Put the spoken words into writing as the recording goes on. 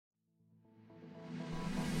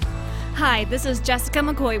Hi, this is Jessica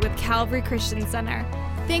McCoy with Calvary Christian Center.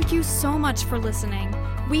 Thank you so much for listening.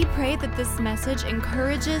 We pray that this message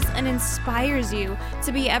encourages and inspires you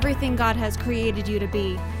to be everything God has created you to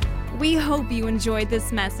be. We hope you enjoyed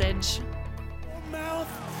this message.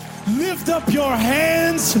 Lift up your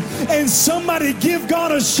hands and somebody give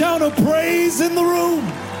God a shout of praise in the room.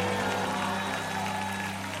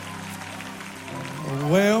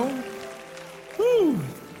 Well, whew.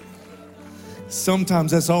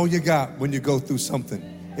 Sometimes that's all you got when you go through something.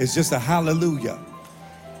 It's just a hallelujah.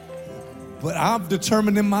 But I've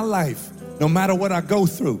determined in my life, no matter what I go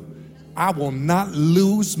through, I will not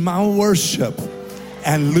lose my worship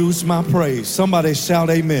and lose my praise. Somebody shout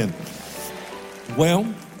amen. Well,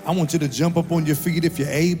 I want you to jump up on your feet if you're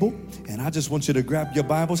able, and I just want you to grab your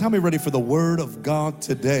Bibles. How many ready for the Word of God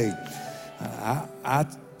today? I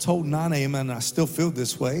told 9 a.m. and I still feel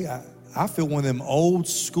this way. I feel one of them old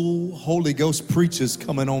school Holy Ghost preachers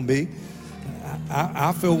coming on me.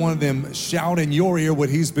 I feel one of them shout in your ear what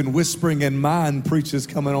he's been whispering in mine preachers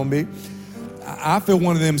coming on me. I feel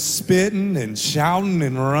one of them spitting and shouting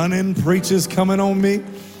and running preachers coming on me.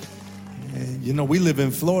 And, you know, we live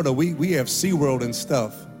in Florida. We have SeaWorld and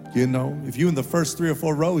stuff. You know, if you in the first 3 or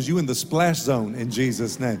 4 rows, you in the splash zone in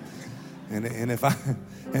Jesus' name. And if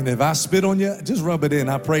I spit on you, just rub it in.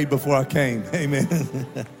 I prayed before I came. Amen.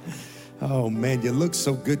 Oh man, you look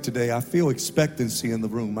so good today. I feel expectancy in the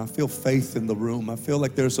room. I feel faith in the room. I feel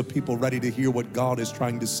like there's some people ready to hear what God is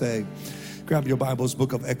trying to say. Grab your Bibles,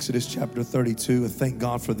 book of Exodus chapter 32. I thank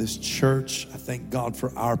God for this church. I thank God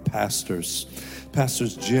for our pastors.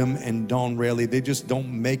 Pastors Jim and Dawn Rayleigh, they just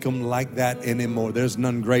don't make them like that anymore. There's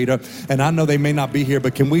none greater. And I know they may not be here,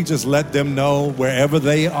 but can we just let them know wherever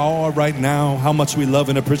they are right now how much we love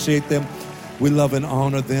and appreciate them? We love and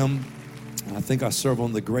honor them. I think I serve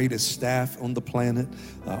on the greatest staff on the planet.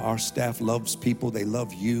 Our staff loves people. They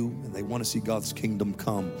love you, and they want to see God's kingdom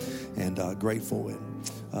come. And grateful.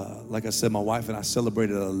 And like I said, my wife and I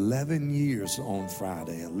celebrated 11 years on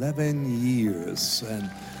Friday. 11 years. And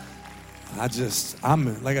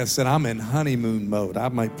I'm in honeymoon mode. I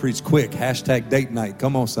might preach quick. Hashtag date night.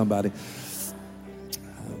 Come on, somebody.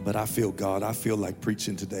 But I feel God. I feel like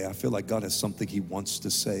preaching today. I feel like God has something he wants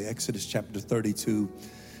to say. Exodus chapter 32,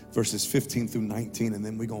 verses 15 through 19. And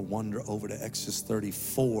then we're going to wander over to Exodus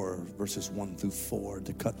 34, verses 1 through 4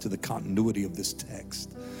 to cut to the continuity of this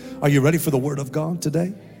text. Are you ready for the word of God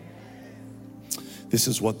today? This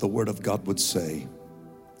is what the word of God would say.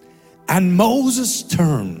 And Moses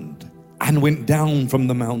turned and went down from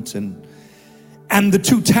the mountain, and the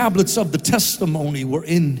 2 tablets of the testimony were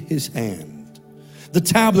in his hand. The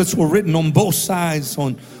tablets were written on both sides.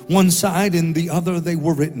 On one side and the other they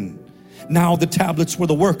were written. Now the tablets were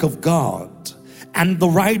the work of God, and the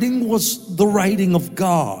writing was the writing of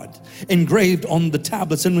God engraved on the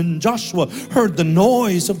tablets. And when Joshua heard the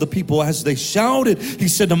noise of the people as they shouted, he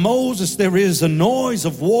said to Moses, there is a noise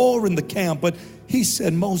of war in the camp. But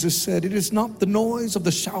Moses said, it is not the noise of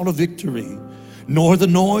the shout of victory, nor the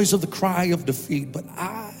noise of the cry of defeat, but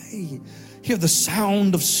I hear the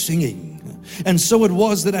sound of singing. And so it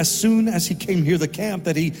was that as soon as he came near the camp,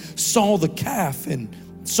 that he saw the calf and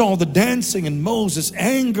saw the dancing, and Moses'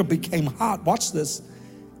 anger became hot. Watch this.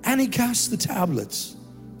 And he cast the tablets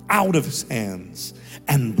out of his hands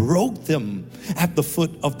and broke them at the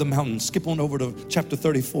foot of the mountain. Skip on over to chapter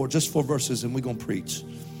 34, just 4 verses, and we're going to preach.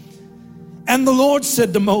 And the Lord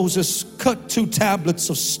said to Moses, cut 2 tablets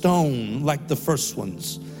of stone like the first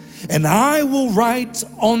ones, and I will write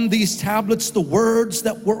on these tablets the words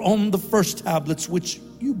that were on the first tablets which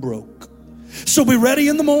you broke. So be ready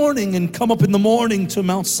in the morning and come up in the morning to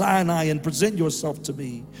Mount Sinai and present yourself to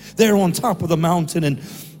me there on top of the mountain. And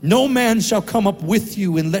no man shall come up with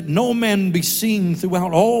you, and let no man be seen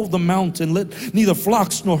throughout all the mountain. Let neither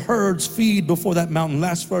flocks nor herds feed before that mountain.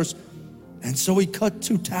 Last verse. And so he cut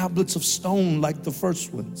 2 tablets of stone like the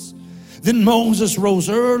first ones. Then Moses rose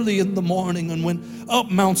early in the morning and went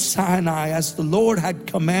up Mount Sinai as the Lord had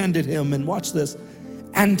commanded him. And watch this.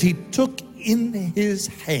 And he took in his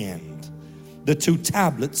hand the 2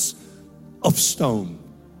 tablets of stone.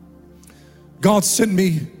 God sent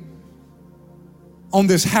me on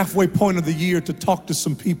this halfway point of the year to talk to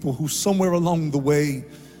some people who somewhere along the way,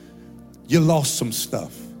 you lost some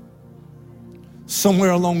stuff.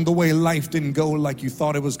 Somewhere along the way, life didn't go like you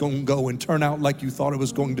thought it was going to go and turn out like you thought it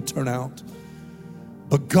was going to turn out.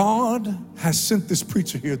 But God has sent this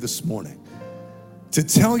preacher here this morning to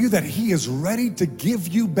tell you that he is ready to give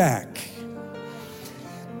you back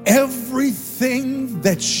everything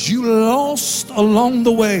that you lost along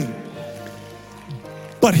the way.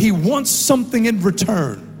 But he wants something in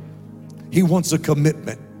return. He wants a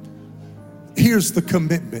commitment. Here's the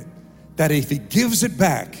commitment, that if he gives it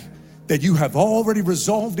back, that you have already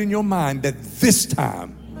resolved in your mind that this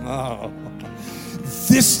time,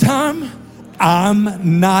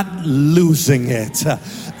 I'm not losing it.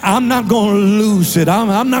 I'm not going to lose it.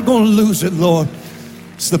 I'm not going to lose it, Lord.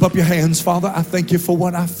 Slip up your hands. Father, I thank you for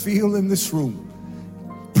what I feel in this room.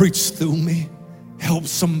 Preach through me. Help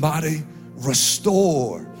somebody.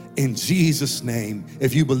 Restore in Jesus' name.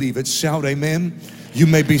 If you believe it, shout amen. You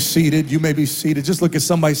may be seated. You may be seated. Just look at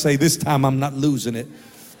somebody, say, this time I'm not losing it.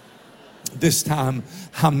 This time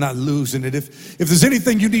I'm not losing it. If there's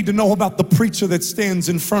anything you need to know about the preacher that stands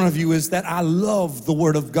in front of you, is that I love the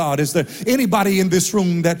Word of God. Is there anybody in this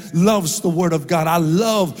room that loves the Word of God? I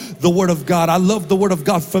love the Word of God. I love the Word of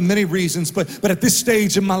God for many reasons, but at this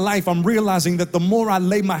stage in my life, I'm realizing that the more I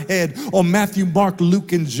lay my head on Matthew, Mark,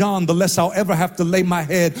 Luke, and John, the less I'll ever have to lay my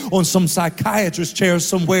head on some psychiatrist chair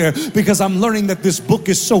somewhere, because I'm learning that this book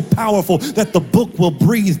is so powerful that the book will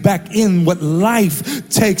breathe back in what life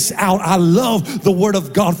takes out. I love the Word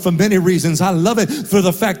of God for many reasons. I love it for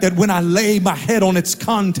the fact that when I lay my head on its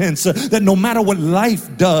contents, that no matter what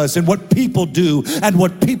life does and what people do and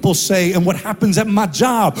what people say and what happens at my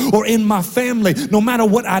job or in my family, no matter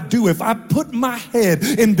what I do, if I put my head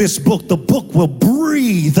in this book, the book will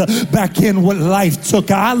breathe back in what life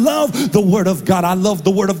took. I love the Word of God. I love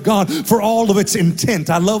the Word of God for all of its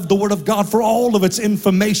intent. I love the Word of God for all of its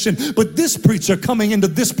information. But this preacher coming into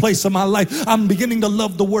this place of my life, I'm beginning to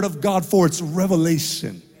love the Word of God for its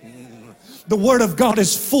revelation. The Word of God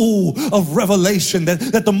is full of revelation,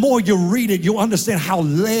 that the more you read it, you'll understand how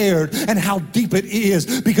layered and how deep it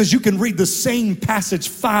is, because you can read the same passage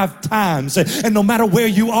 5 times, and no matter where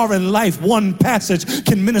you are in life, one passage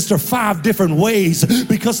can minister 5 different ways,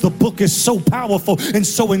 because the book is so powerful and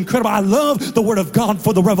so incredible. I love the Word of God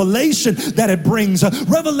for the revelation that it brings,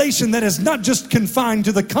 revelation that is not just confined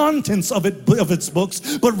to the contents of its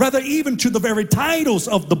books, but rather even to the very titles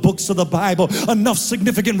of the books of the Bible. Enough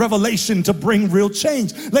significant revelation to bring real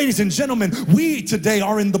change. Ladies and gentlemen, we today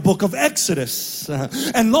are in the book of Exodus.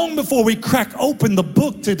 And long before we crack open the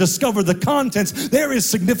book to discover the contents, there is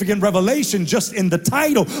significant revelation just in the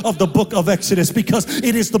title of the book of Exodus, because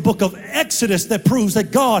it is the book of Exodus that proves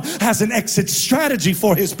that God has an exit strategy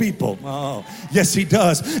for his people. Oh, yes, he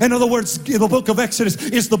does. In other words, the book of Exodus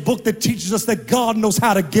is the book that teaches us that God knows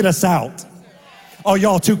how to get us out. Oh,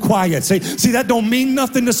 y'all too quiet. See, that don't mean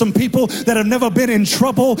nothing to some people that have never been in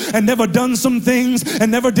trouble and never done some things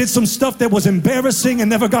and never did some stuff that was embarrassing and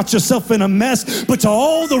never got yourself in a mess. But to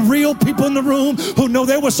all the real people in the room who know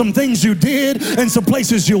there were some things you did and some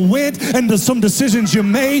places you went and some decisions you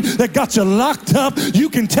made that got you locked up, you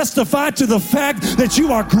can testify to the fact that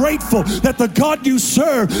you are grateful that the God you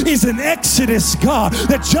serve is an Exodus God.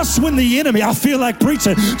 That just when the enemy, I feel like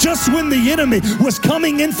preaching, just when the enemy was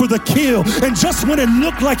coming in for the kill, and just when it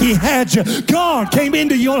looked like he had you, God came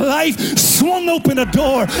into your life, swung open a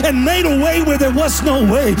door, and made a way where there was no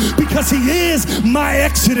way, because he is my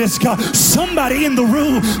Exodus God. Somebody in the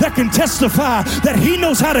room that can testify that he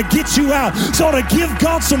knows how to get you out. So to give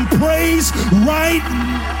God some praise right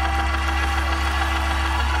now.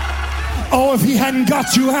 Oh, if he hadn't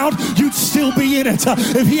got you out, you'd still be in it.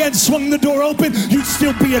 If he hadn't swung the door open, you'd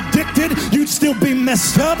still be addicted. You'd still be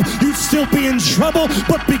messed up. You'd still be in trouble.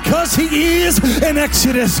 But because he is an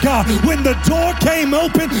Exodus God, when the door came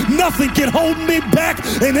open, nothing could hold me back,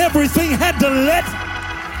 and everything had to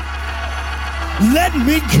let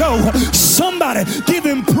me go. Somebody give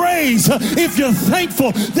him praise if you're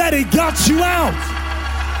thankful that he got you out.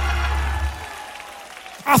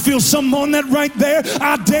 I feel something on that right there.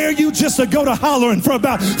 I dare you just to go to hollering for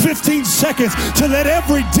about 15 seconds to let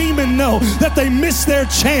every demon know that they missed their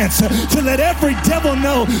chance, to let every devil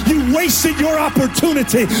know you wasted your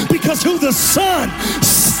opportunity, because who the Son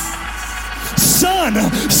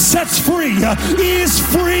sets free is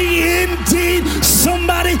free indeed.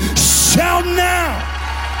 Somebody shout now.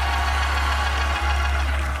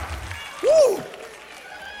 Woo!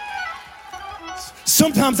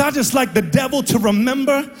 Sometimes I just like the devil to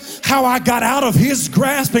remember how I got out of his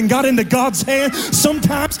grasp and got into God's hand.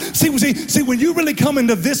 Sometimes, see, when you really come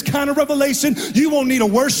into this kind of revelation, you won't need a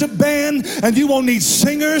worship band, and you won't need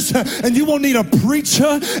singers, and you won't need a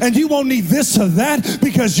preacher, and you won't need this or that,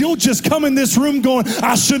 because you'll just come in this room going,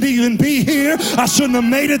 I shouldn't even be here. I shouldn't have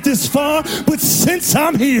made it this far. But since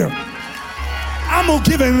I'm here, I'm going to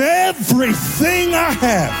give him everything I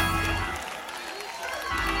have.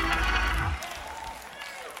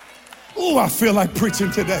 Oh, I feel like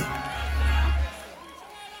preaching today.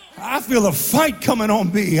 I feel a fight coming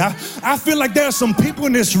on me. I feel like there are some people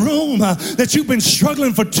in this room that you've been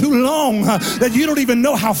struggling for too long, that you don't even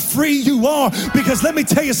know how free you are. Because let me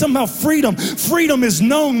tell you something about freedom. Freedom is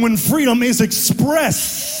known when freedom is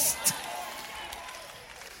expressed.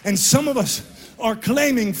 And some of us are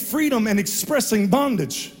claiming freedom and expressing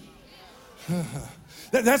bondage.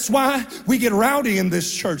 That's why we get rowdy in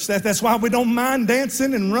this church. That's why we don't mind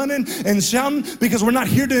dancing and running and shouting, because we're not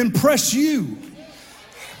here to impress you.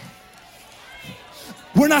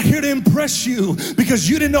 We're not here to impress you because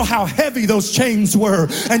you didn't know how heavy those chains were,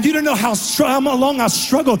 and you didn't know how long I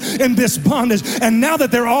struggled in this bondage. And now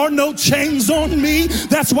that there are no chains on me,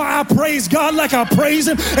 that's why I praise God like I praise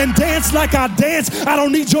Him and dance like I dance. I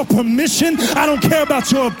don't need your permission. I don't care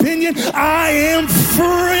about your opinion. I am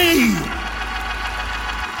free.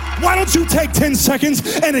 Why don't you take 10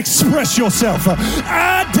 seconds and express yourself?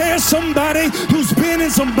 I dare somebody who's been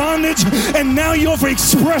in some bondage and now you're free.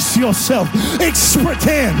 Express yourself.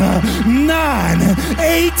 10, 9,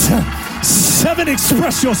 8, 7,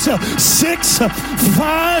 express yourself. 6, 5,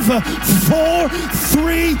 4,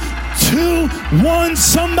 3, 2, 1.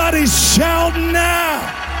 Somebody shout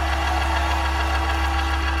now.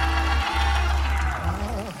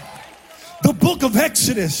 The book of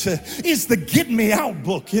Exodus is the get me out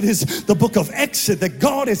book. It is the book of exit, that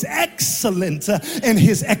God is excellent in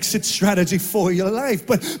His exit strategy for your life.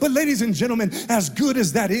 But ladies and gentlemen, as good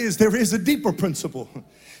as that is, there is a deeper principle.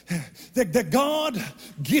 That God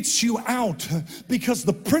gets you out, because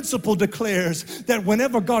the principle declares that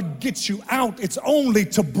whenever God gets you out, it's only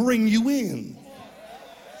to bring you in.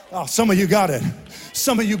 Oh, some of you got it.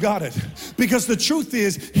 Some of you got it. Because the truth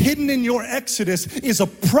is, hidden in your Exodus is a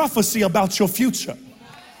prophecy about your future.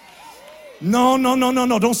 No.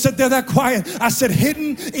 Don't sit there that quiet. I said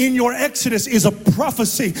hidden in your Exodus is a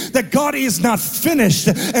prophecy that God is not finished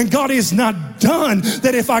and God is not done.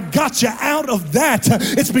 That if I got you out of that,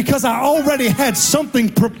 it's because I already had something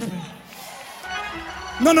prepared.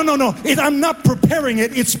 No. I'm not preparing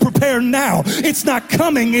it. It's prepared now. It's not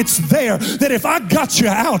coming. It's there. That if I got you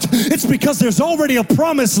out, it's because there's already a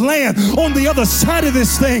promised land on the other side of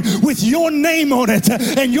this thing with your name on it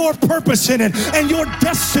and your purpose in it and your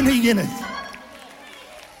destiny in it.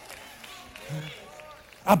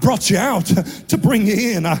 I brought you out to bring you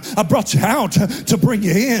in. I brought you out to bring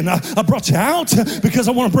you in. I brought you out because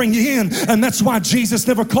I want to bring you in. And that's why Jesus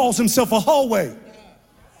never calls Himself a hallway.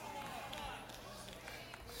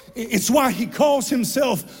 It's why He calls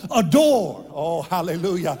Himself a door. Oh,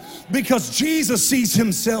 hallelujah. Because Jesus sees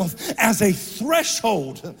Himself as a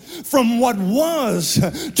threshold from what was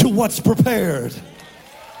to what's prepared.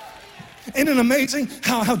 Isn't it amazing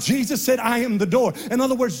how Jesus said, I am the door? In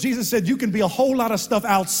other words, Jesus said, you can be a whole lot of stuff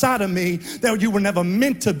outside of me that you were never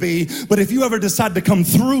meant to be, but if you ever decide to come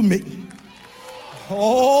through me,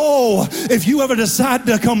 oh, if you ever decide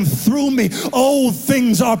to come through me, old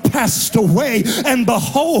things are passed away, and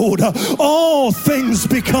behold, all things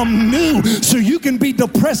become new. So you can be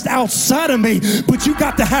depressed outside of me, but you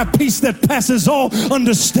got to have peace that passes all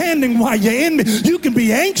understanding while you're in me. You can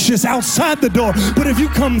be anxious outside the door, but if you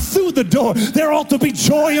come through the door, there ought to be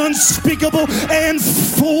joy unspeakable and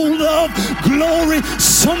full of glory.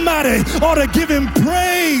 Somebody ought to give Him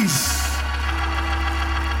praise.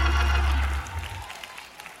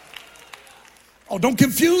 Oh, don't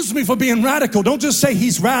confuse me for being radical. Don't just say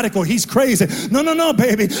he's radical, he's crazy. No,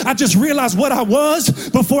 baby. I just realized what I was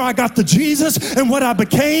before I got to Jesus and what I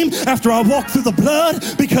became after I walked through the blood.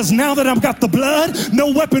 Because now that I've got the blood,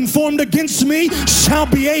 no weapon formed against me shall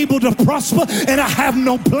be able to prosper. And I have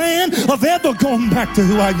no plan of ever going back to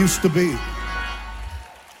who I used to be.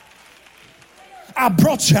 I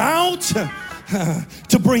brought you out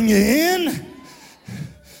to bring you in,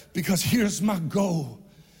 because here's my goal.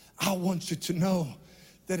 I want you to know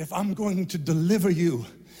that if I'm going to deliver you,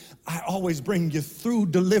 I always bring you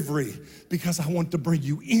through delivery, because I want to bring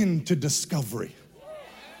you into discovery.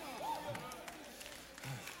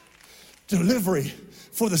 Delivery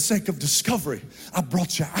for the sake of discovery. I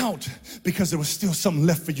brought you out because there was still something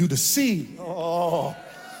left for you to see.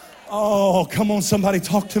 Oh, come on, somebody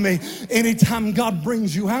talk to me. Anytime God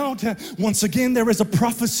brings you out, once again, there is a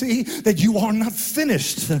prophecy that you are not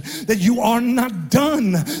finished, that you are not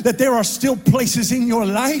done, that there are still places in your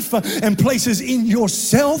life and places in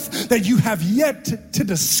yourself that you have yet to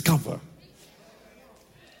discover.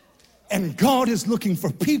 And God is looking for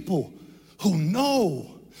people who know,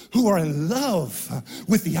 who are in love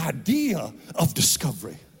with the idea of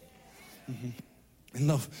discovery. And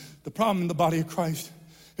love, the problem in the body of Christ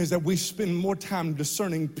is that we spend more time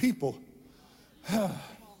discerning people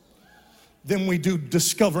than we do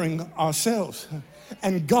discovering ourselves.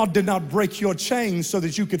 And God did not break your chains so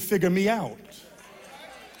that you could figure me out.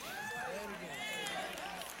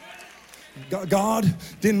 God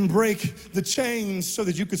didn't break the chains so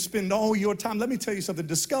that you could spend all your time. Let me tell you something.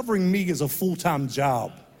 Discovering me is a full-time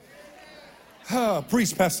job.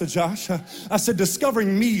 Priest, Pastor Josh, I said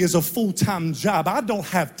discovering me is a full-time job. I don't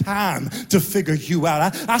have time to figure you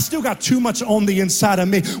out. I still got too much on the inside of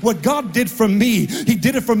me. What God did for me, he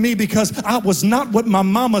did it for me because I was not what my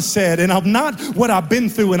mama said, and I'm not what I've been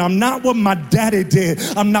through, and I'm not what my daddy did.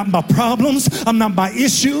 I'm not my problems. I'm not my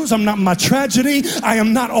issues. I'm not my tragedy. I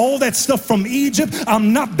am not all that stuff from Egypt.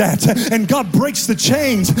 I'm not that. And God breaks the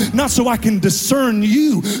chains, not so I can discern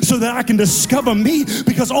you, so that I can discover me,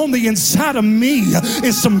 because on the inside of me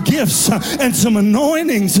is some gifts and some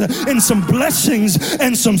anointings and some blessings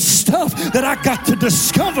and some stuff that I got to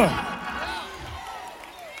discover.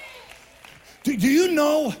 Do you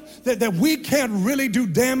know that we can't really do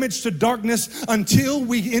damage to darkness until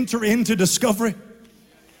we enter into discovery?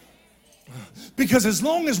 Because as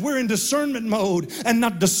long as we're in discernment mode and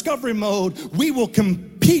not discovery mode, we will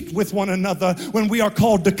compete with one another when we are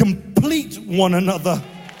called to complete one another.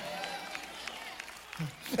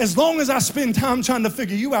 As long as I spend time trying to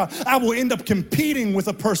figure you out, I will end up competing with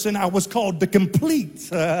a person I was called to complete.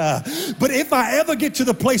 But if I ever get to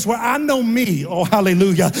the place where I know me, oh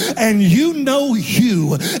hallelujah, and you know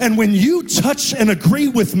you, and when you touch and agree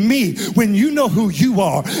with me, when you know who you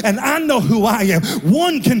are, and I know who I am,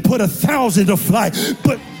 one can put 1,000 to flight,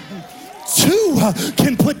 but two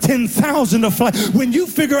can put 10,000 to flight. When you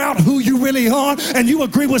figure out who you really are and you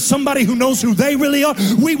agree with somebody who knows who they really are,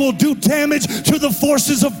 we will do damage to the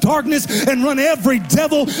forces of darkness and run every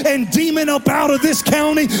devil and demon up out of this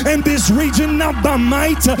county and this region, not by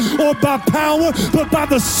might or by power, but by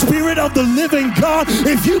the Spirit of the living God.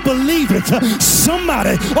 If you believe it,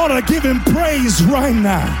 somebody ought to give him praise right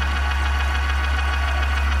now.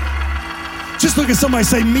 Just look at somebody,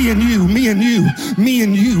 say, me and you, me and you, me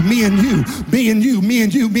and you, me and you, me and you, me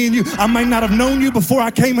and you, me and you. I might not have known you before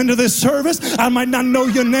I came into this service. I might not know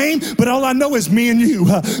your name, but all I know is me and you.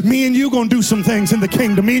 Me and you going to do some things in the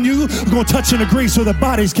kingdom. Me and you going to touch and agree so that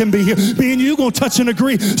bodies can be here. Me and you going to touch and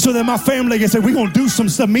agree so that my family can say, we're going to do some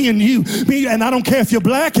stuff. Me and you. And I don't care if you're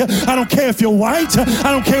black. I don't care if you're white.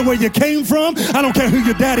 I don't care where you came from. I don't care who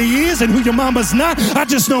your daddy is and who your mama's not. I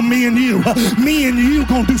just know me and you. Me and you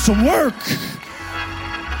going to do some work.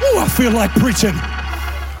 Ooh, I feel like preaching.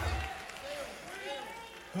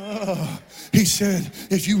 He said,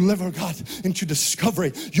 if you live God into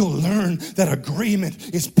discovery, you'll learn that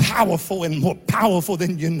agreement is powerful and more powerful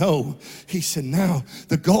than you know. He said, now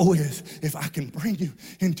the goal is, if I can bring you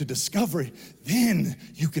into discovery, then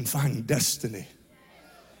you can find destiny.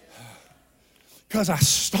 Because I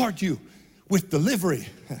start you with delivery.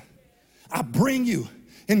 I bring you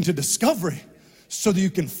into discovery so that you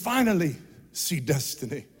can finally see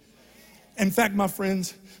destiny. In fact, my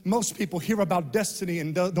friends, most people hear about destiny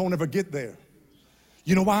and don't ever get there.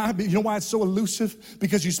 You know why? You know why it's so elusive?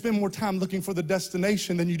 Because you spend more time looking for the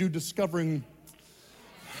destination than you do discovering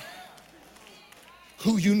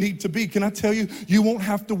who you need to be. Can I tell you, you won't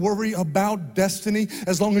have to worry about destiny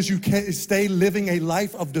as long as you can stay living a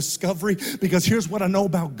life of discovery. Because here's what I know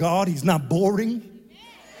about God. He's not boring.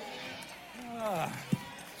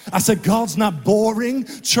 I said, God's not boring.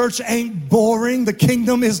 Church ain't boring. The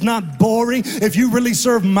kingdom is not boring. If you really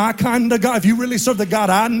serve my kind of God, if you really serve the God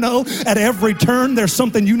I know, at every turn there's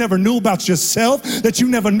something you never knew about yourself, that you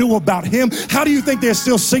never knew about him. How do you think they're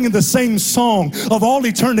still singing the same song of all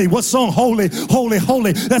eternity? What song? Holy, holy,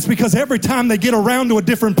 holy. That's because every time they get around to a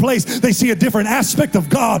different place, they see a different aspect of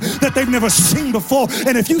God that they've never seen before.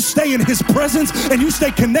 And if you stay in his presence and you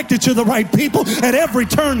stay connected to the right people, at every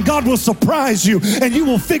turn God will surprise you and you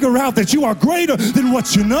will figure out that you are greater than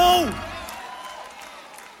what you know.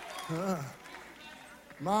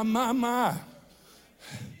 My.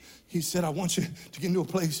 He said, I want you to get into a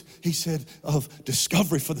place, he said, of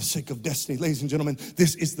discovery for the sake of destiny. Ladies and gentlemen,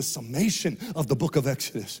 this is the summation of the book of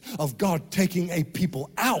Exodus, of God taking a people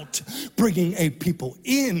out, bringing a people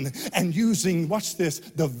in, and using, watch this,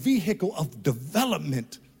 the vehicle of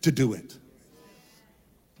development to do it.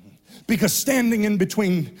 Because standing in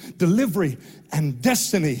between delivery and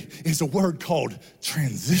destiny is a word called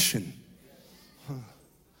transition.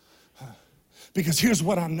 Because here's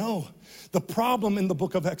what I know. The problem in the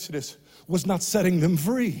book of Exodus was not setting them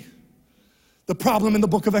free. The problem in the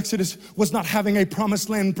book of Exodus was not having a promised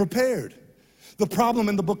land prepared. The problem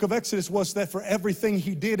in the book of Exodus was that for everything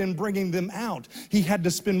he did in bringing them out, he had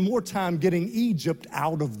to spend more time getting Egypt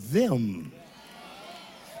out of them.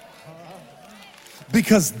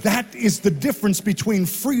 Because that is the difference between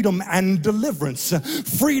freedom and deliverance.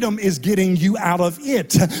 Freedom is getting you out of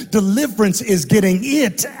it. Deliverance is getting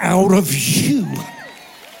it out of you.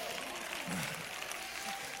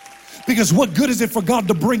 Because what good is it for God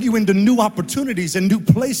to bring you into new opportunities and new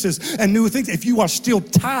places and new things if you are still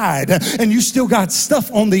tied and you still got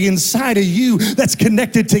stuff on the inside of you that's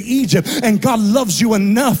connected to Egypt, and God loves you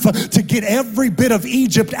enough to get every bit of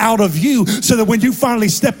Egypt out of you so that when you finally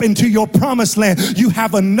step into your promised land, you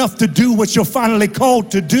have enough to do what you're finally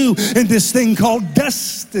called to do in this thing called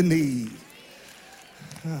destiny.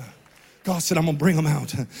 God said, I'm going to bring them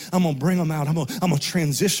out. I'm going to bring them out. I'm going to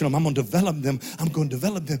transition them. I'm going to develop them. I'm going to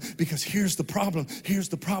develop them because here's the problem. Here's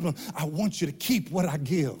the problem. I want you to keep what I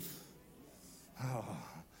give.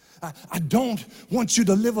 I don't want you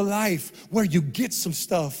to live a life where you get some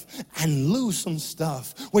stuff and lose some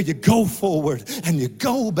stuff, where you go forward and you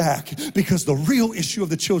go back, because the real issue of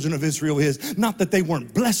the children of Israel is not that they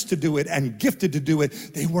weren't blessed to do it and gifted to do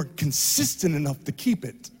it. They weren't consistent enough to keep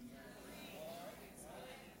it.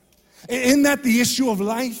 Isn't that the issue of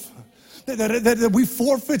life? That we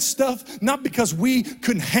forfeit stuff, not because we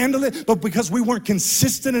couldn't handle it, but because we weren't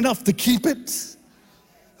consistent enough to keep it.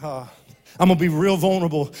 I'm going to be real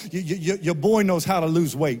vulnerable. Your boy knows how to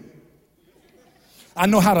lose weight. I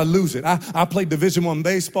know how to lose it. I played Division I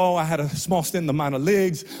baseball. I had a small stint in the minor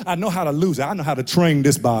leagues. I know how to lose it. I know how to train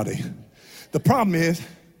this body. The problem is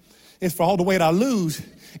for all the weight I lose,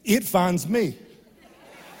 it finds me.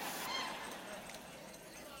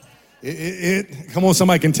 Come on,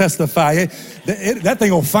 somebody can testify. That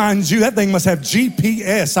thing will find you. That thing must have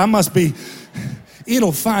GPS.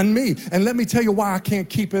 It'll find me. And let me tell you why I can't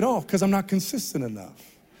keep it off, because I'm not consistent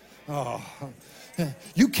enough.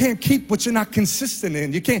 You can't keep what you're not consistent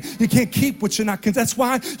in. You can't keep what you're not. That's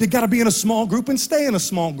why you got to be in a small group and stay in a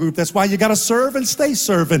small group. That's why you got to serve and stay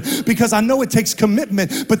serving, because I know it takes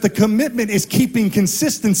commitment, but the commitment is keeping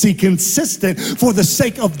consistency consistent for the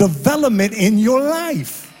sake of development in your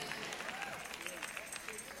life.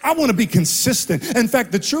 I want to be consistent. In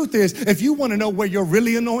fact, the truth is, if you want to know where you're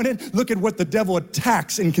really anointed, look at what the devil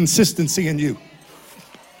attacks inconsistency in you.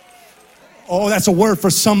 Oh, that's a word for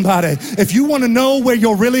somebody. If you want to know where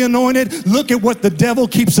you're really anointed, look at what the devil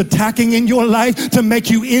keeps attacking in your life to make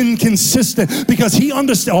you inconsistent, because he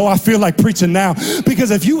understands. Oh, I feel like preaching now.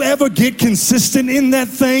 Because if you ever get consistent in that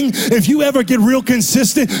thing, if you ever get real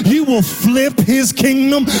consistent, you will flip his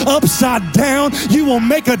kingdom upside down. You will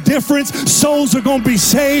make a difference. Souls are going to be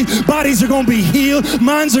saved. Bodies are going to be healed.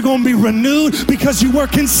 Minds are going to be renewed because you were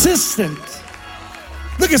consistent.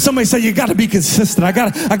 Look at somebody say, you got to be consistent. I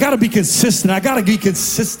got to be consistent. I got to be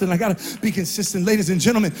consistent. I got to be consistent. Ladies and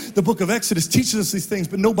gentlemen, the book of Exodus teaches us these things,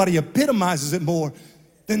 but nobody epitomizes it more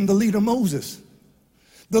than the leader Moses.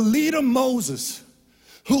 The leader Moses,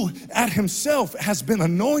 who at himself has been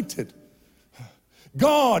anointed.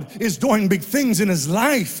 God is doing big things in his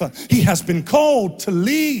life. He has been called to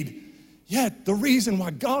lead. Yet the reason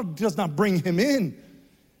why God does not bring him in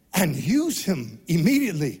and use him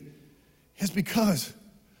immediately is because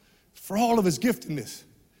for all of his giftedness,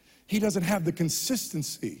 he doesn't have the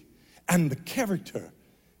consistency and the character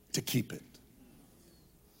to keep it.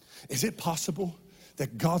 Is it possible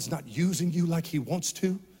that God's not using you like he wants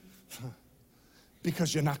to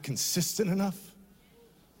because you're not consistent enough?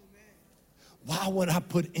 Why would I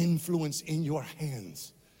put influence in your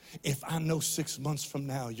hands if I know 6 months from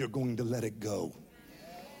now you're going to let it go?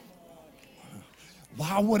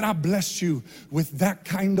 Why would I bless you with that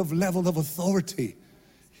kind of level of authority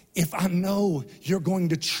if I know you're going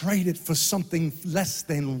to trade it for something less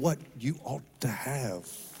than what you ought to have?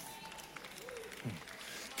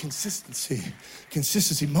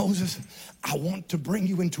 Consistency. Moses, I want to bring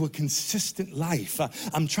you into a consistent life.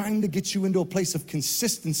 I'm trying to get you into a place of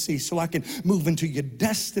consistency so I can move into your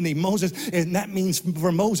destiny. Moses, and that means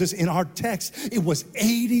for Moses in our text, it was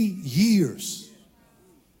 80 years.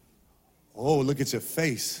 Oh, look at your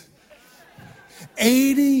face.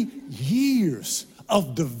 80 years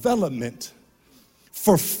of development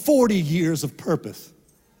for 40 years of purpose.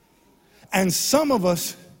 And some of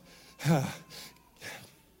us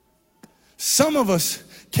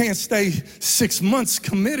can't stay 6 months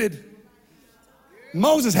committed.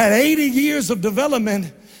 Moses had 80 years of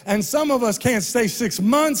development, and some of us can't stay 6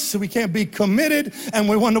 months, so we can't be committed, and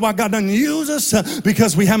we wonder why God doesn't use us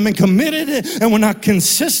because we haven't been committed and we're not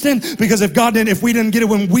consistent. Because if we didn't get it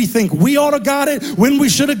when we think we ought to got it, when we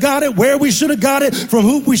should have got it, where we should have got it, from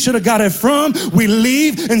who we should have got it from, we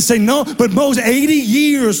leave and say no. But Moses, 80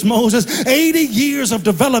 years of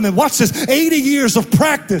development. Watch this, 80 years of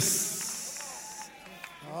practice.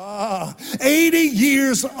 80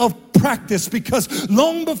 years of practice, because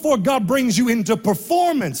long before God brings you into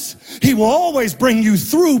performance, He will always bring you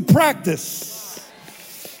through practice.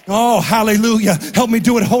 Oh, hallelujah. Help me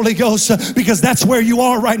do it, Holy Ghost, because that's where you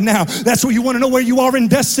are right now. That's where you want to know where you are in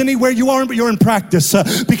destiny, where you are, but you're in practice,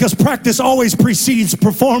 because practice always precedes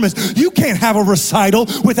performance. You can't have a recital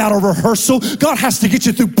without a rehearsal. God has to get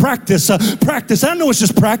you through practice. Practice. I know it's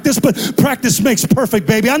just practice, but practice makes perfect,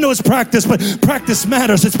 baby. I know it's practice, but practice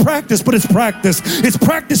matters. It's practice, but it's practice. It's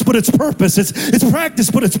practice, but it's purpose. It's practice,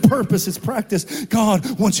 but it's purpose. It's practice.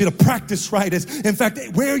 God wants you to practice right. In fact,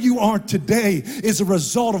 where you are today is a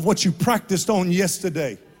result of what you practiced on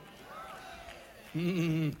yesterday.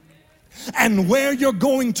 And where you're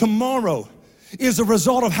going tomorrow is a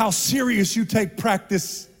result of how serious you take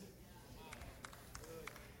practice.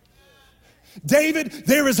 David,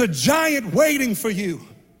 there is a giant waiting for you,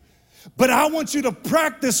 but I want you to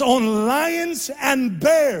practice on lions and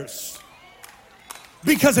bears.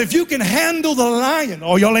 Because if you can handle the lion,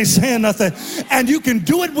 oh, y'all ain't saying nothing, and you can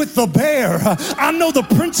do it with the bear, I know the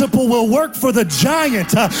principle will work for the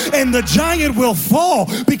giant, and the giant will fall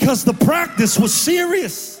because the practice was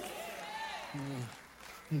serious.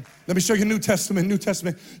 Let me show you New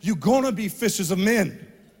Testament. You're going to be fishers of men.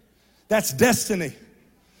 That's destiny.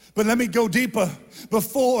 But let me go deeper.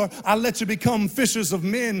 Before I let you become fishers of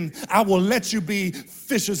men, I will let you be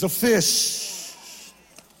fishers of fish.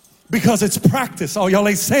 Because it's practice. Oh, y'all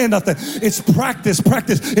ain't saying nothing. It's practice.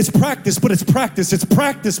 It's practice, but it's practice. It's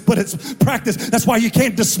practice, but it's practice. That's why you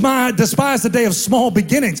can't despise the day of small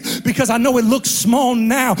beginnings. Because I know it looks small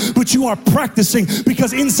now, but you are practicing.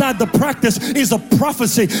 Because inside the practice is a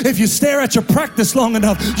prophecy. If you stare at your practice long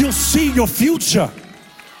enough, you'll see your future.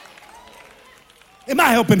 Am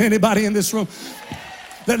I helping anybody in this room?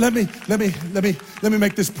 Let me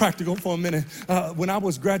make this practical for a minute. When I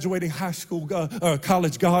was graduating high school,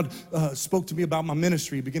 college, God spoke to me about my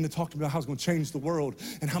ministry. He began to talk to me about how I was going to change the world.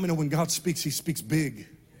 And how many know when God speaks, He speaks big.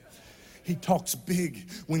 He talks big.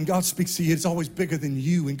 When God speaks to you, it's always bigger than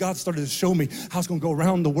you. And God started to show me how I was going to go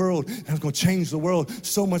around the world and I was going to change the world.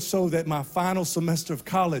 So much so that my final semester of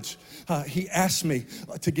college, He asked me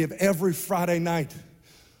to give every Friday night.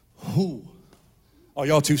 Who? Are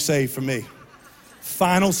y'all too saved for me?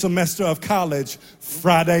 Final semester of college,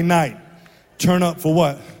 Friday night. Turn up for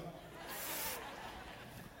what?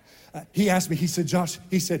 He asked me, he said, Josh,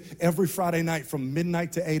 he said, every Friday night from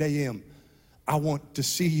midnight to 8 a.m., I want to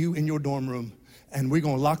see you in your dorm room, and we're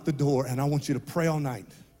going to lock the door, and I want you to pray all night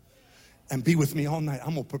and be with me all night.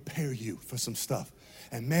 I'm going to prepare you for some stuff.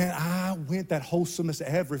 And man, I went that whole semester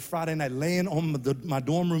every Friday night laying on my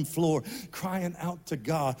dorm room floor crying out to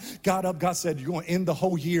God. Got up, God said, you're going to end the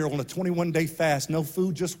whole year on a 21-day fast. No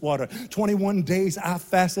food, just water. 21 days I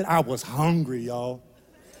fasted. I was hungry, y'all.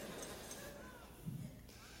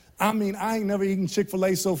 I mean, I ain't never eaten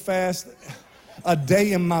Chick-fil-A so fast a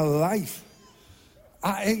day in my life.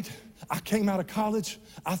 I came out of college.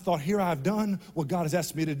 I thought, here I've done what God has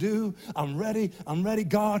asked me to do. I'm ready.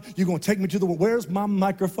 God, you're going to take me to the world. Where's my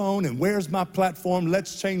microphone and where's my platform?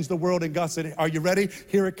 Let's change the world. And God said, are you ready?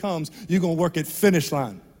 Here it comes. You're going to work at Finish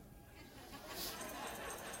Line.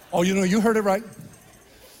 Oh, you know, you heard it right.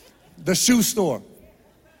 The shoe store,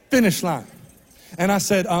 Finish Line. And I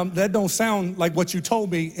said, that don't sound like what you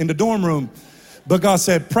told me in the dorm room. But God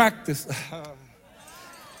said, practice.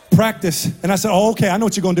 Practice. And I said, oh, okay, I know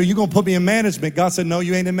what you're going to do. You're going to put me in management. God said, no,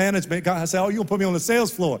 you ain't in management. I said, oh, you're going to put me on the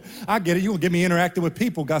sales floor. I get it. You're going to get me interacting with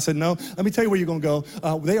people. God said, no. Let me tell you where you're going to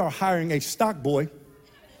go. They are hiring a stock boy.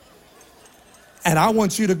 And I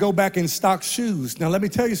want you to go back and stock shoes. Now, let me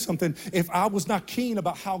tell you something. If I was not keen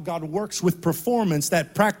about how God works with performance,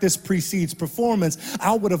 that practice precedes performance,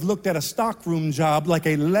 I would have looked at a stockroom job like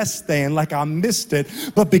a less than, like I missed it.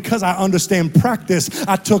 But because I understand practice,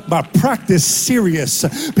 I took my practice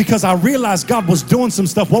serious because I realized God was doing some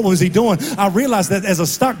stuff. What was He doing? I realized that as a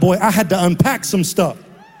stock boy, I had to unpack some stuff.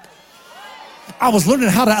 I was learning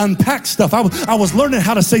how to unpack stuff. I was learning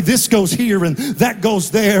how to say this goes here and that goes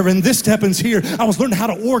there and this happens here. I was learning how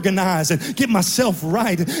to organize and get myself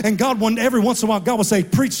right. And God, every once in a while, God would say,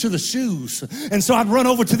 preach to the shoes. And so I'd run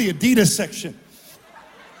over to the Adidas section.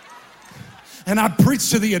 And I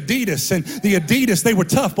preached to the Adidas, and the Adidas, they were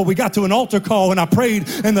tough, but we got to an altar call, and I prayed,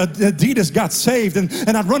 and the Adidas got saved. And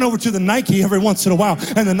I'd run over to the Nike every once in a while,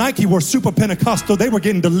 and the Nike were super Pentecostal. They were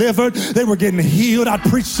getting delivered. They were getting healed. I'd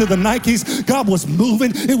preach to the Nikes. God was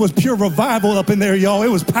moving. It was pure revival up in there, y'all. It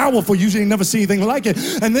was powerful. Usually you never see anything like it.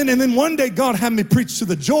 And then one day, God had me preach to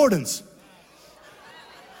the Jordans.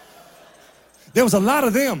 There was a lot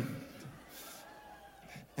of them,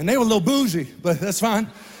 and they were a little bougie, but that's fine.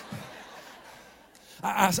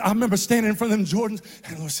 I remember standing in front of them Jordans,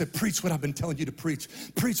 and the Lord said, preach what I've been telling you to preach.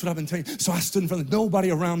 Preach what I've been telling you. So I stood in front of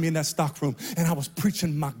nobody around me in that stock room, and I was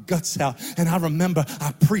preaching my guts out. And I remember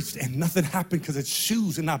I preached, and nothing happened because it's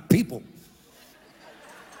shoes and not people.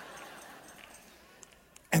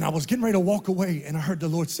 And I was getting ready to walk away, and I heard the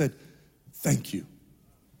Lord said, thank you.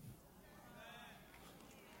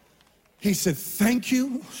 He said, thank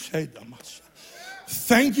you.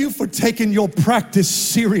 Thank you for taking your practice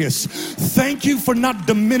serious. Thank you for not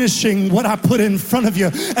diminishing what I put in front of you.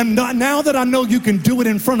 And now that I know you can do it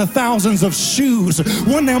in front of thousands of shoes,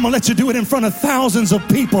 one day I'm gonna let you do it in front of thousands of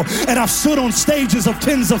people. And I've stood on stages of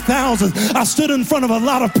tens of thousands. I stood in front of a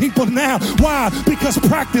lot of people now. Why? Because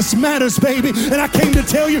practice matters, baby. And I came to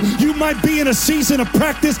tell you, you might be in a season of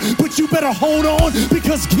practice, but you better hold on,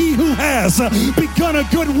 because he who has begun a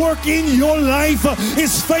good work in your life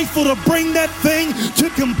is faithful to bring that thing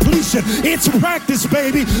to completion. It's practice,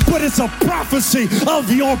 baby, but it's a prophecy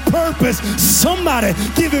of your purpose. Somebody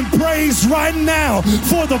give him praise right now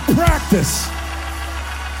for the practice.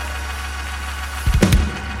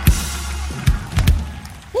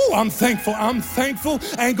 Ooh, I'm thankful. I'm thankful.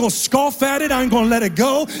 I ain't gonna scoff at it. I ain't gonna let it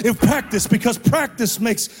go. If practice, because practice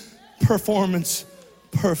makes performance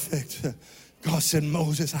perfect. God said,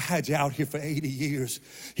 Moses, I had you out here for 80 years.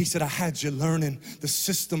 He said, I had you learning the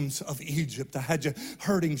systems of Egypt. I had you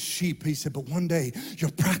herding sheep. He said, but one day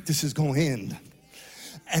your practice is going to end.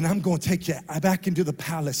 And I'm going to take you back into the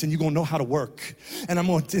palace, and you're going to know how to work. And I'm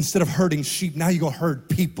going to, instead of herding sheep, now you're going to herd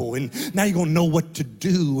people. And now you're going to know what to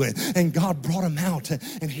do. And God brought him out.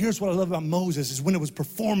 And here's what I love about Moses is when it was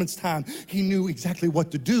performance time, he knew exactly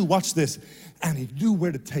what to do. Watch this. And he knew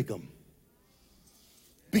where to take them.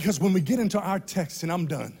 Because when we get into our text, and I'm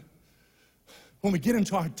done, when we get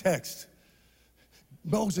into our text,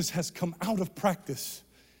 Moses has come out of practice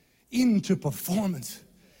into performance,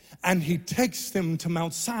 and he takes them to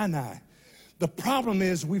Mount Sinai. The problem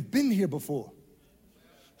is we've been here before.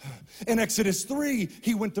 In Exodus 3,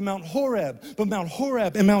 he went to Mount Horeb, but Mount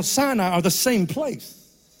Horeb and Mount Sinai are the same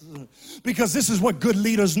place. Because this is what good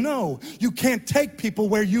leaders know. You can't take people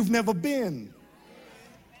where you've never been.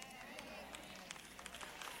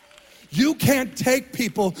 You can't take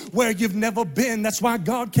people where you've never been. That's why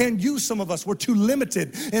God can't use some of us. We're too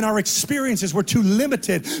limited in our experiences. We're too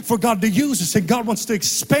limited for God to use us. And God wants to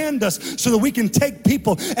expand us so that we can take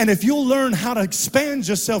people. And if you'll learn how to expand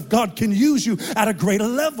yourself, God can use you at a greater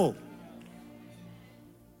level.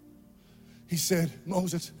 He said,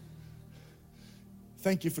 Moses,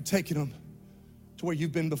 thank you for taking them to where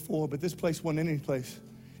you've been before. But this place wasn't any place.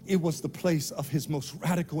 It was the place of his most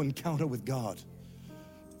radical encounter with God.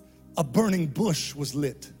 A burning bush was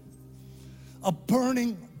lit. A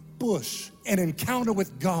burning bush, an encounter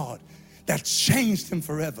with God that changed him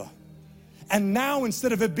forever. And now,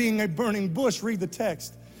 instead of it being a burning bush, read the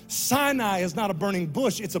text. Sinai is not a burning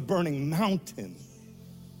bush, it's a burning mountain.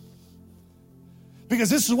 Because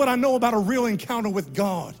this is what I know about a real encounter with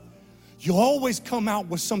God. You always come out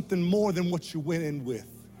with something more than what you went in with.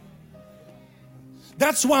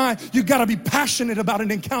 That's why you got to be passionate about an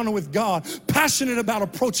encounter with God, passionate about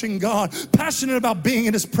approaching God, passionate about being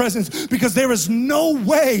in his presence, because there is no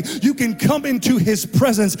way you can come into his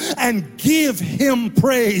presence and give him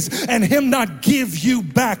praise and him not give you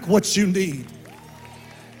back what you need.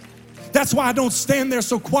 That's why I don't stand there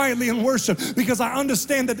so quietly and worship, because I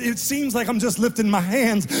understand that it seems like I'm just lifting my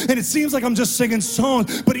hands and it seems like I'm just singing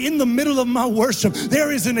songs, but in the middle of my worship,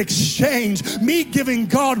 there is an exchange, me giving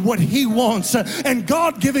God what he wants and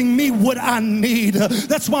God giving me what I need.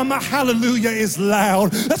 That's why my hallelujah is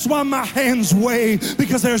loud. That's why my hands wave,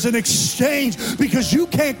 because there's an exchange, because you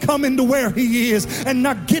can't come into where he is and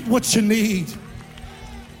not get what you need.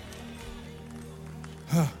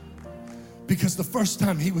 Because the first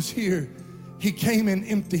time he was here, he came in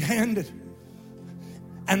empty-handed.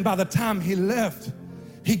 And by the time he left,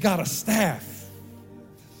 he got a staff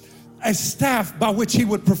by which he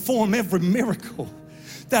would perform every miracle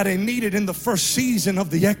that he needed in the first season of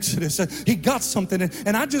the Exodus. He got something,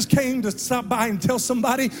 and I just came to stop by and tell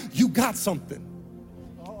somebody, you got something.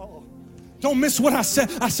 Don't miss what I said.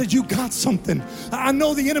 I said, you got something. I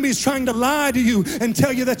know the enemy is trying to lie to you and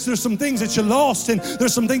tell you that there's some things that you lost and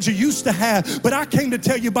there's some things you used to have. But I came to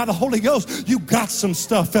tell you by the Holy Ghost, you got some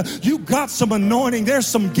stuff. You got some anointing. There's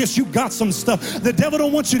some gifts. You got some stuff. The devil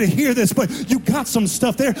don't want you to hear this, but you got some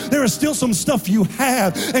stuff. There is still some stuff you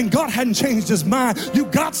have. And God hadn't changed his mind. You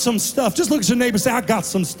got some stuff. Just look at your neighbor and say, I got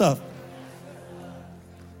some stuff.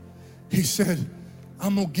 He said,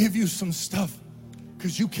 I'm going to give you some stuff,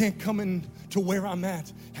 because you can't come in to where I'm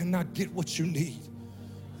at and not get what you need.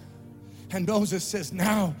 And Moses says,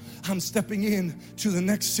 now I'm stepping in to the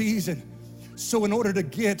next season. So in order to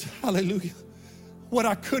get, hallelujah, what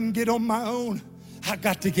I couldn't get on my own, I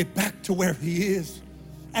got to get back to where he is.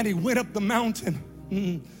 And he went up the mountain.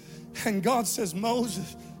 And God says,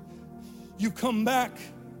 Moses, you come back.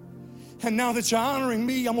 And now that you're honoring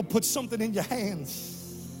me, I'm going to put something in your hands.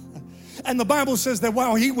 And the Bible says that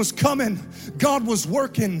while he was coming, God was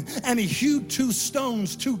working, and he hewed 2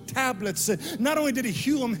 stones, 2 tablets. Not only did he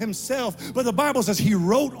hew them himself, but the Bible says he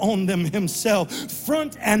wrote on them himself,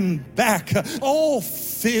 front and back, all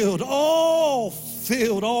filled,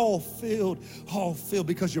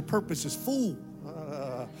 because your purpose is full.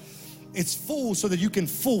 It's full so that you can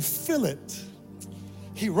fulfill it.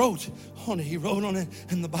 He wrote on it,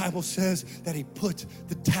 and the Bible says that he put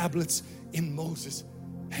the tablets in Moses'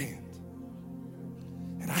 hand.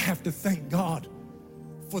 And I have to thank God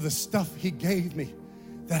for the stuff he gave me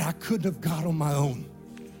that I couldn't have got on my own.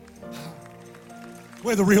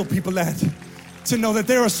 Where the real people at? To know that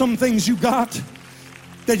there are some things you got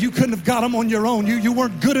that you couldn't have got them on your own. You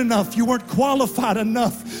weren't good enough. You weren't qualified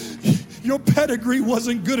enough. Your pedigree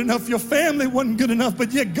wasn't good enough. Your family wasn't good enough.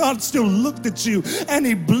 But yet God still looked at you and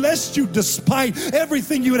he blessed you despite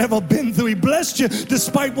everything you had ever been through. He blessed you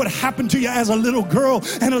despite what happened to you as a little girl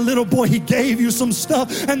and a little boy. He gave you some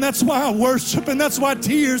stuff. And that's why I worship. And that's why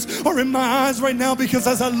tears are in my eyes right now. Because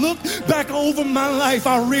as I look back over my life,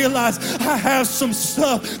 I realize I have some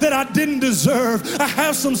stuff that I didn't deserve. I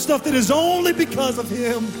have some stuff that is only because of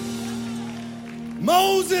him.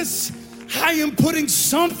 Moses, I am putting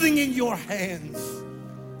something in your hands.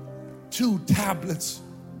 2 tablets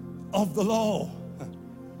of the law.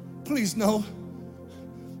 Please know,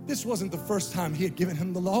 this wasn't the first time he had given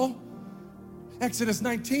him the law. Exodus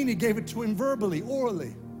 19, he gave it to him verbally,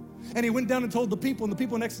 orally. And he went down and told the people, and the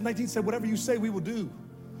people in Exodus 19 said, whatever you say, we will do.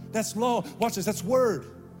 That's law. Watch this, that's word.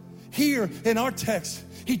 Here in our text,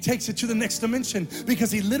 he takes it to the next dimension because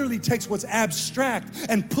he literally takes what's abstract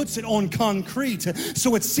and puts it on concrete.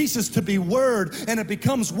 So it ceases to be word and it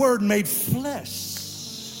becomes word made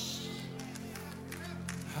flesh.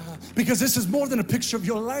 Because this is more than a picture of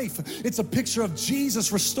your life. It's a picture of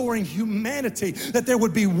Jesus restoring humanity, that there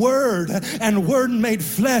would be word and word made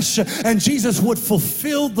flesh, and Jesus would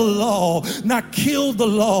fulfill the law, not kill the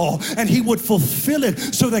law, and he would fulfill it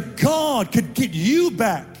so that God could get you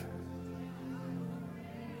back.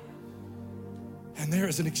 And there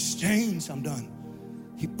is an exchange. I'm done.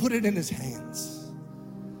 He put it in his hands.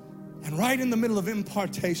 And right in the middle of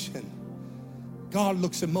impartation, God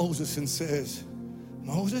looks at Moses and says,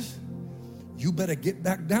 Moses, you better get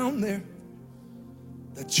back down there.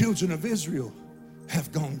 The children of Israel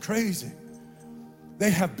have gone crazy.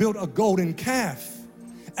 They have built a golden calf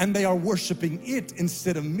and they are worshiping it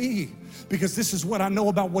instead of me. Because this is what I know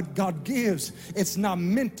about what God gives. It's not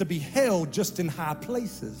meant to be held just in high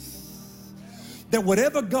places. That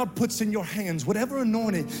whatever God puts in your hands, whatever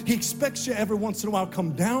anointing, he expects you every once in a while,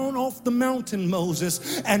 come down off the mountain,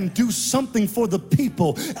 Moses, and do something for the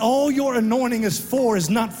people. All your anointing is for is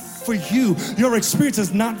not for you. Your experience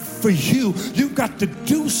is not for you. You've got to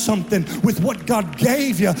do something with what God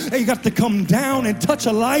gave you. And you got to come down and touch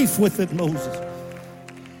a life with it, Moses.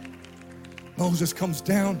 Moses comes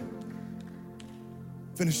down,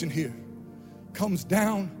 finishing here, comes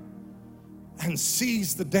down and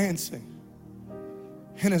sees the dancing.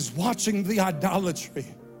 And is watching the idolatry.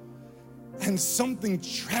 And something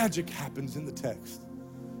tragic happens in the text.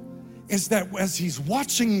 Is that as he's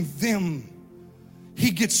watching them,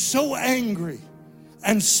 he gets so angry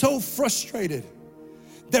and so frustrated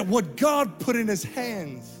that what God put in his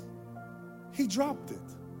hands, he dropped it.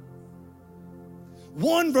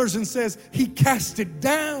 One version says he cast it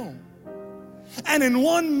down. And in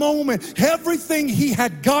one moment, everything he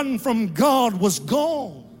had gotten from God was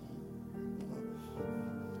gone.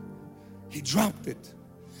 He dropped it.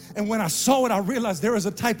 And when I saw it, I realized there is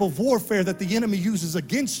a type of warfare that the enemy uses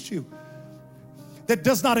against you that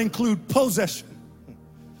does not include possession.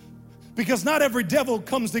 Because not every devil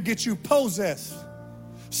comes to get you possessed.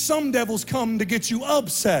 Some devils come to get you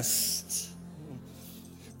obsessed.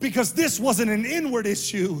 Because this wasn't an inward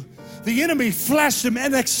issue. The enemy flashed him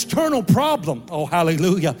an external problem. Oh,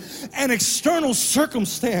 hallelujah. An external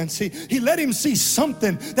circumstance. He let him see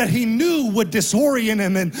something that he knew would disorient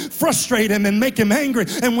him and frustrate him and make him angry.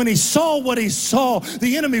 And when he saw what he saw,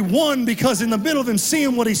 the enemy won because in the middle of him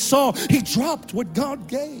seeing what he saw, he dropped what God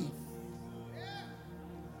gave.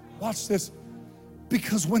 Watch this.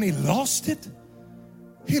 Because when he lost it,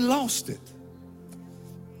 he lost it.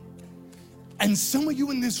 And some of you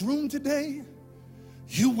in this room today,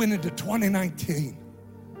 you went into 2019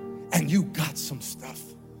 and you got some stuff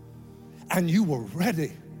and you were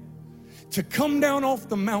ready to come down off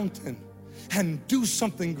the mountain and do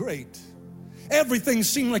something great. Everything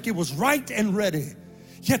seemed like it was right and ready.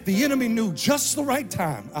 Yet the enemy knew just the right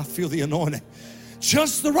time. I feel the anointing.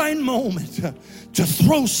 Just the right moment to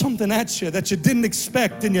throw something at you that you didn't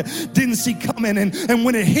expect and you didn't see coming. And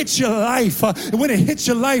when it hits your life,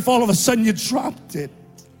 all of a sudden you dropped it.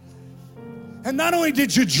 And not only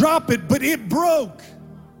did you drop it, but it broke.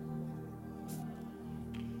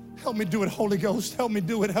 Help me do it, Holy Ghost. Help me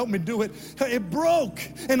do it. Help me do it. It broke.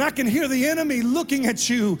 And I can hear the enemy looking at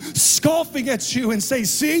you, scoffing at you and say,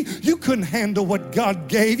 see, you couldn't handle what God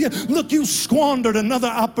gave you. Look, you squandered another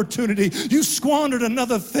opportunity. You squandered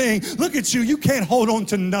another thing. Look at you. You can't hold on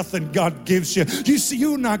to nothing God gives you. You see,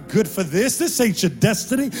 you're not good for this. This ain't your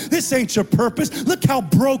destiny. This ain't your purpose. Look how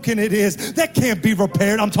broken it is. That can't be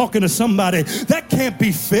repaired. I'm talking to somebody. That can't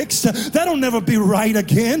be fixed. That'll never be right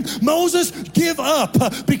again. Moses, give up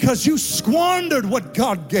because you squandered what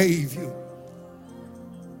God gave you.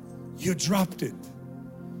 You dropped it.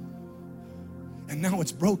 And now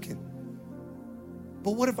it's broken.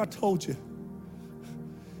 But what if I told you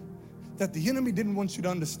that the enemy didn't want you to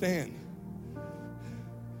understand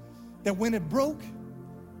that when it broke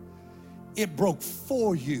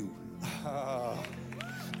for you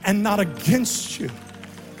and not against you?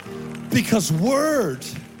 Because word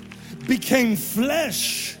became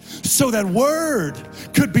flesh so that word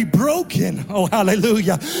could be broken. Oh,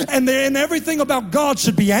 hallelujah. And everything about God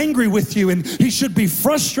should be angry with you, and he should be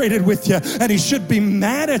frustrated with you, and he should be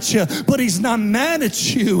mad at you, but he's not mad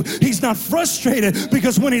at you. He's not frustrated,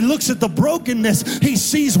 because when he looks at the brokenness, he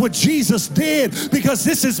sees what Jesus did, because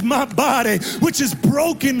this is my body, which is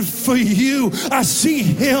broken for you. I see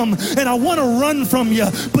him, and I want to run from you,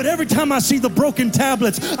 but every time I see the broken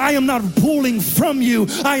tablets, I am not pulling from you.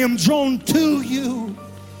 I am drawn to you.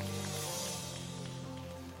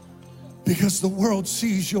 Because the world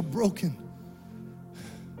sees you're broken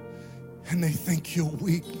and they think you're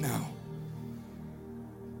weak now.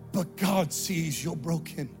 But God sees you're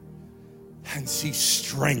broken and sees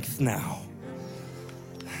strength now.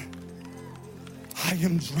 I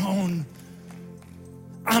am drawn.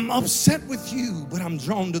 I'm upset with you, but I'm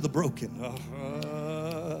drawn to the broken.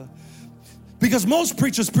 Because most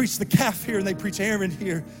preachers preach the calf here and they preach Aaron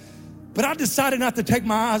here. But I decided not to take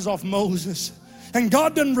my eyes off Moses. And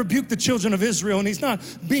God doesn't rebuke the children of Israel, and he's not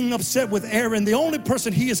being upset with Aaron. The only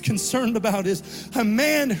person he is concerned about is a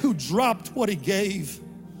man who dropped what he gave.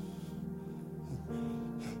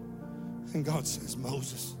 And God says,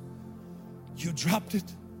 Moses, you dropped it.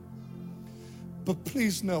 But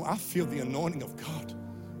please know, I feel the anointing of God.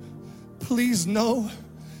 Please know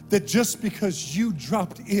that just because you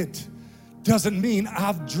dropped it doesn't mean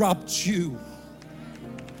I've dropped you.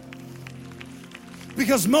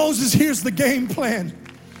 Because Moses, here's the game plan.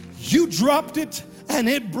 You dropped it and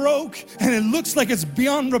it broke and it looks like it's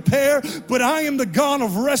beyond repair, but I am the God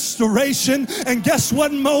of restoration. And guess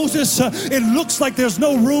what, Moses? It looks like there's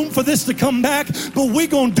no room for this to come back, but we're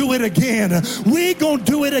gonna do it again. We're gonna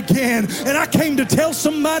do it again. And I came to tell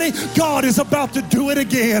somebody, God is about to do it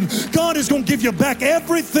again. God is gonna give you back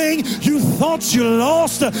everything you thought you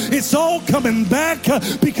lost. It's all coming back.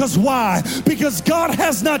 Because why? Because God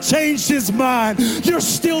has not changed his mind. You're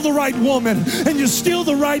still the right woman, and you're still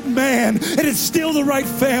the right man, and it's still the right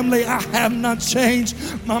family. I have not changed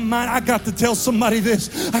my mind. I got to tell somebody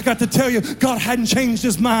this. I got to tell you, God hadn't changed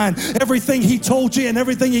his mind. Everything he told you and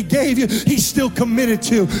everything he gave you, he's still committed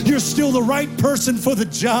to. You're still the right person for the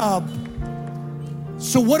job.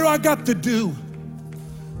 So what do I got to do?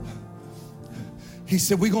 He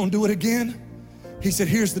said, we're going to do it again. He said,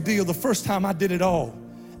 here's the deal. The first time I did it all,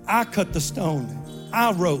 I cut the stone.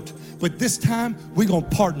 I wrote. But this time, we're going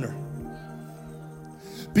to partner.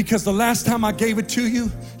 Because the last time I gave it to you,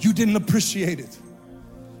 you didn't appreciate it.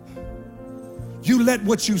 You let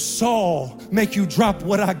what you saw make you drop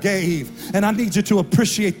what I gave. And I need you to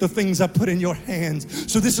appreciate the things I put in your hands.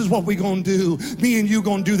 So this is what we're going to do. Me and you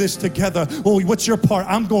going to do this together. Well, what's your part?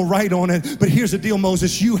 I'm going to write on it. But here's the deal,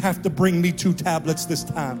 Moses. You have to bring me 2 tablets this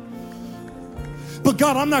time. But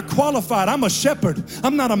God, I'm not qualified. I'm a shepherd.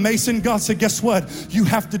 I'm not a mason. God said, guess what? You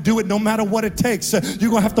have to do it no matter what it takes.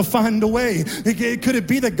 You're going to have to find a way. Could it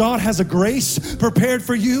be that God has a grace prepared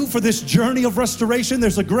for you for this journey of restoration?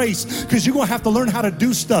 There's a grace, because you're going to have to learn how to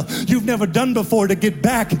do stuff you've never done before to get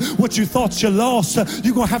back what you thought you lost.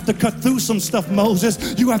 You're going to have to cut through some stuff, Moses.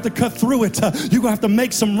 You're going to have to cut through it. You're going to have to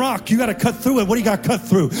make some rock. You got to cut through it. What do you got to cut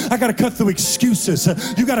through? I got to cut through excuses.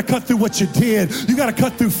 You got to cut through what you did. You got to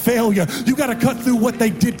cut through failure. You got to cut through what they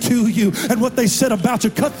did to you and what they said about you.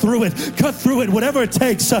 Cut through it, whatever it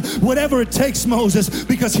takes, Moses.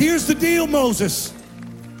 Because here's the deal, Moses.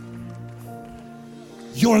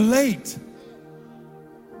 You're late.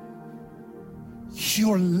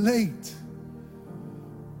 You're late.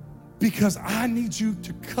 because I need you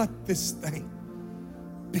to cut this thing,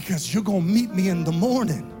 because you're going to meet me in the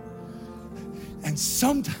morning. And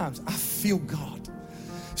sometimes I feel God.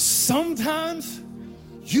 Sometimes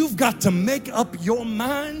you've got to make up your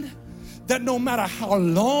mind that no matter how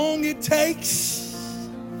long it takes,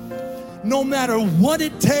 no matter what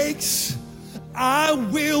it takes, I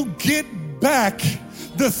will get back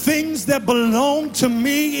the things that belong to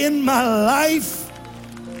me in my life.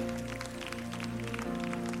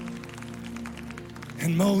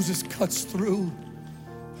 And Moses cuts through,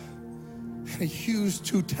 and he used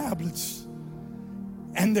 2 tablets,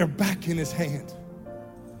 and they're back in his hand.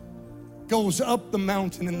 Goes up the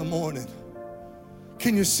mountain in the morning.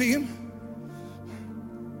 Can you see him?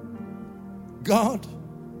 God,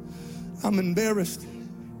 I'm embarrassed.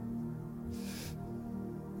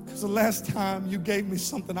 Because the last time you gave me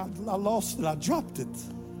something, I lost it. I dropped it.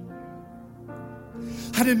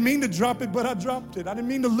 I didn't mean to drop it, but I dropped it. I didn't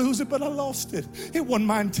mean to lose it, but I lost it. It wasn't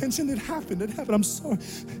my intention. It happened. I'm sorry.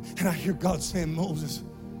 And I hear God saying, Moses,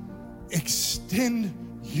 extend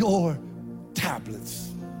your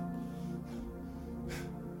tablets.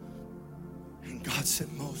 And God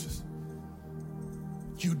said, Moses,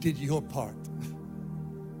 you did your part.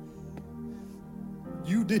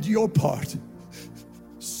 You did your part.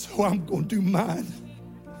 So I'm going to do mine.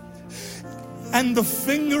 And the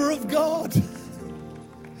finger of God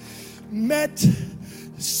met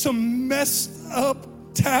some messed up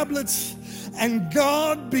tablets, and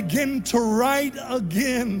God began to write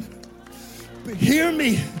again. But hear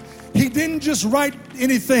me, he didn't just write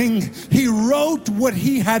anything. He wrote what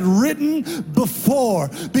he had written before,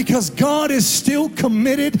 because God is still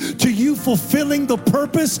committed to you fulfilling the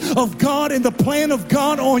purpose of God and the plan of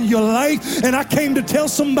God on your life. And I came to tell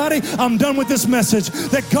somebody, I'm done with this message,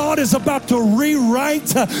 that God is about to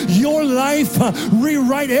rewrite your life,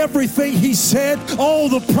 rewrite everything he said. All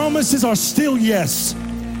the promises are still yes.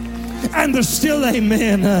 And there's still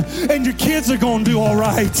amen. And your kids are going to do all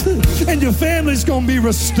right. And your family's going to be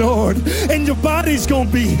restored. And your body's going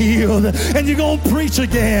to be healed. And you're going to preach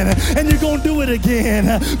again. And you're going to do it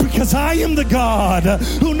again. Because I am the God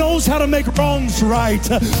who knows how to make wrongs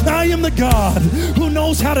right. I am the God who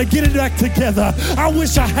knows how to get it back together. I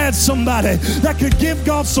wish I had somebody that could give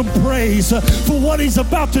God some praise for what he's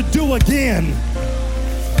about to do again.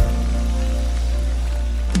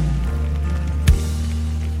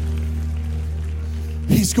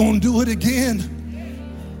 He's going to do it again.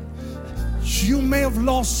 You may have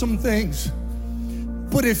lost some things,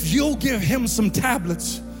 but if you'll give him some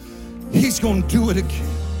tablets, he's going to do it again.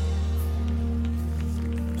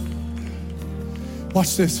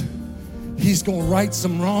 Watch this. He's going to right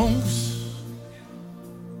some wrongs.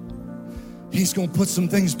 He's going to put some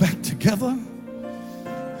things back together.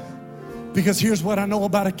 Because here's what I know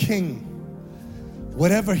about a king.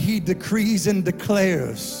 Whatever he decrees and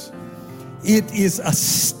declares, it is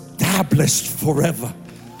established forever.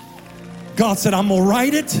 God said, I'm going to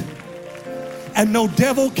write it, and no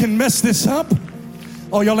devil can mess this up.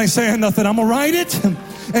 Oh, y'all ain't saying nothing. I'm going to write it,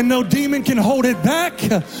 and no demon can hold it back.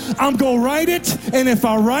 I'm going to write it, and if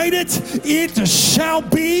I write it, it shall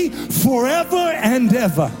be forever and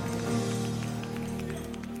ever.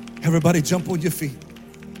 Everybody jump on your feet.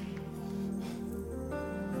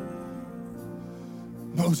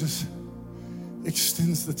 Moses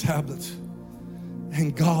extends the tablets,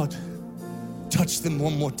 and God touched them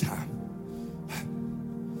one more time.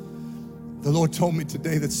 The Lord told me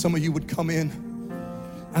today that some of you would come in.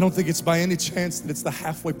 I don't think it's by any chance that it's the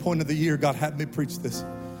halfway point of the year God had me preach this.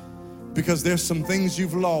 Because there's some things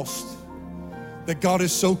you've lost that God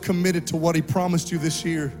is so committed to what he promised you this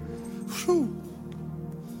year. Whew.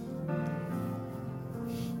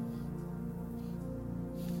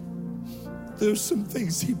 There's some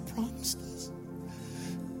things he promised us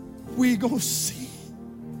we gonna see.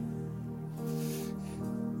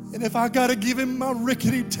 And if I gotta give him my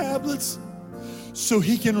rickety tablets so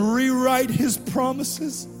he can rewrite his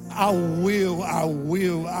promises, I will.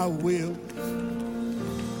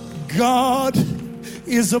 God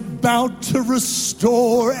is about to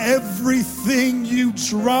restore everything you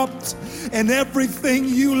dropped and everything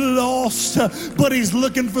you lost, but he's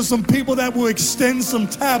looking for some people that will extend some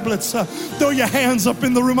tablets. Throw your hands up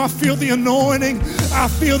in the room. I feel the anointing.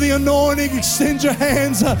 Extend your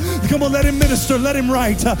hands. Come on, let him minister, let him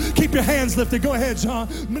write. Keep your hands lifted. Go ahead, John.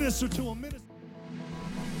 Minister to him.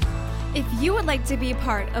 If you would like to be a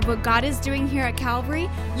part of what God is doing here at Calvary,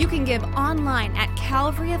 you can give online at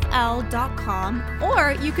calvaryfl.com,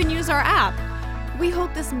 or you can use our app. We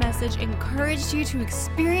hope this message encouraged you to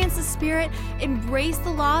experience the Spirit, embrace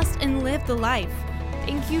the lost, and live the life.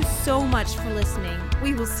 Thank you so much for listening.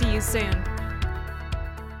 We will see you soon.